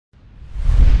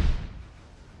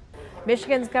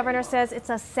Michigan's governor says it's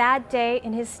a sad day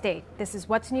in his state. This is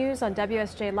What's News on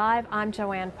WSJ Live. I'm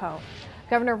Joanne Poe.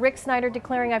 Governor Rick Snyder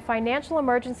declaring a financial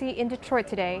emergency in Detroit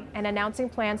today and announcing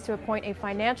plans to appoint a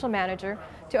financial manager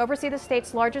to oversee the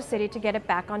state's largest city to get it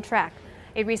back on track.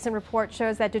 A recent report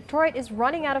shows that Detroit is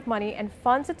running out of money and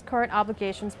funds its current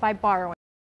obligations by borrowing.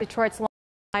 Detroit's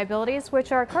liabilities,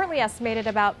 which are currently estimated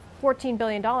about $14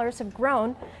 billion, have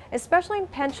grown, especially in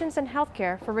pensions and health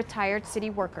care for retired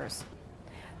city workers.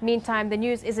 Meantime, the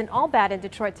news isn't all bad in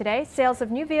Detroit today. Sales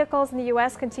of new vehicles in the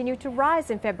U.S. continue to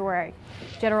rise in February.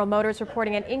 General Motors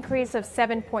reporting an increase of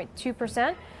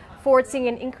 7.2%, Ford seeing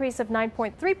an increase of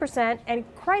 9.3%,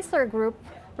 and Chrysler Group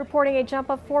reporting a jump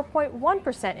of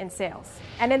 4.1% in sales.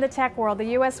 And in the tech world, the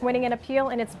U.S. winning an appeal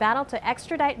in its battle to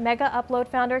extradite mega upload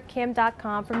founder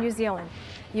Kim.com from New Zealand.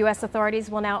 U.S.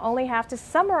 authorities will now only have to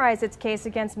summarize its case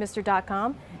against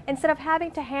Mr.com instead of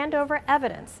having to hand over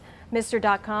evidence.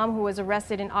 Mr.com, who was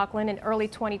arrested in Auckland in early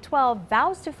 2012,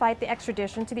 vows to fight the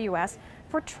extradition to the U.S.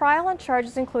 for trial on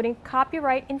charges including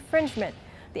copyright infringement.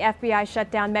 The FBI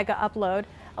shut down Mega Upload,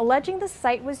 alleging the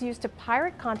site was used to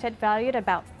pirate content valued at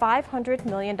about $500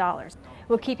 million.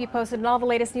 We'll keep you posted on all the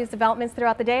latest news developments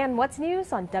throughout the day on What's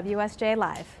News on WSJ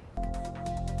Live.